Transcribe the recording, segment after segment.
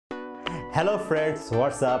Hello friends,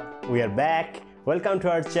 what's up? We are back. Welcome to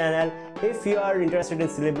our channel. If you are interested in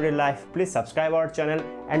celebrity life, please subscribe our channel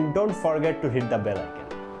and don't forget to hit the bell icon.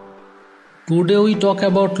 Today we talk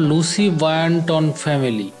about Lucy Boynton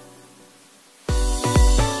family.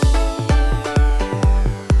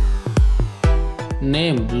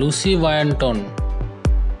 Name Lucy Boynton.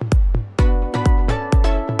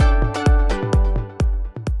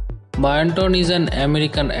 Boynton is an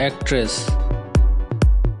American actress.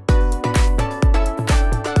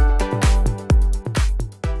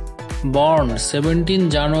 Born 17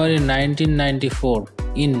 January 1994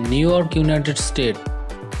 in New York, United States.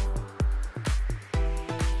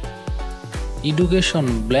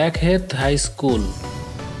 Education Blackheath High School.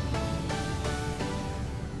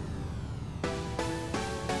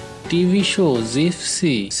 TV show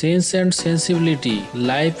Gypsy, Sense and Sensibility,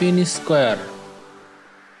 Life in Square.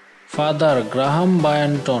 Father Graham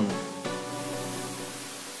Boynton.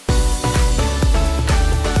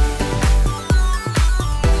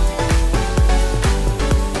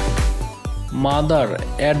 Mother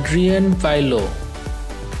Adriaane Pielou.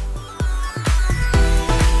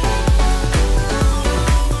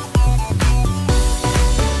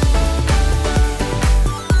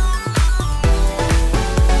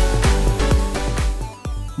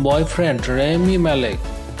 Boyfriend Rami Malek.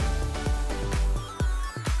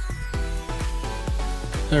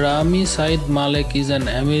 Rami Malek is an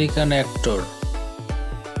American actor.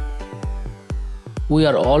 We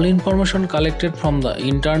are all information collected from the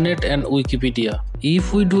internet and Wikipedia.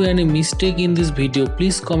 If we do any mistake in this video,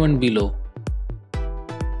 please comment below.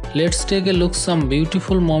 Let's take a look some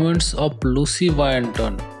beautiful moments of Lucy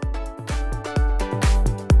Boynton.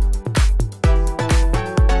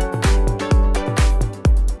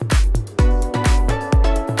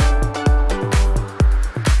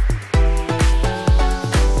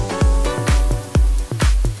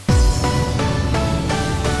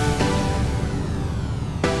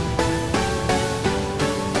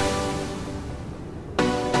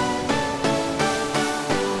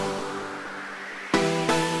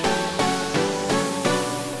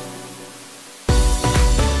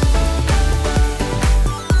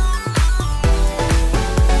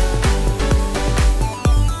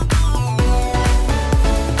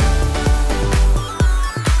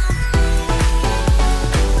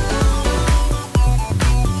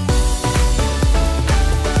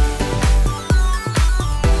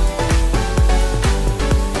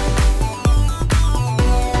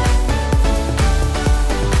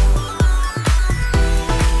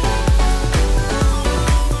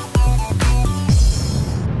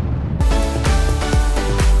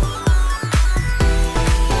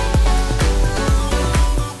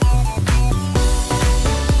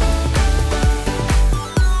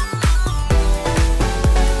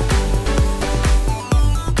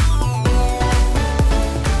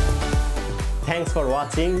 Thanks for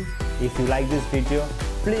watching. If you like this video,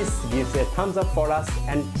 please give a thumbs up for us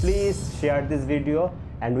and please share this video,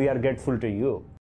 and we are grateful to you.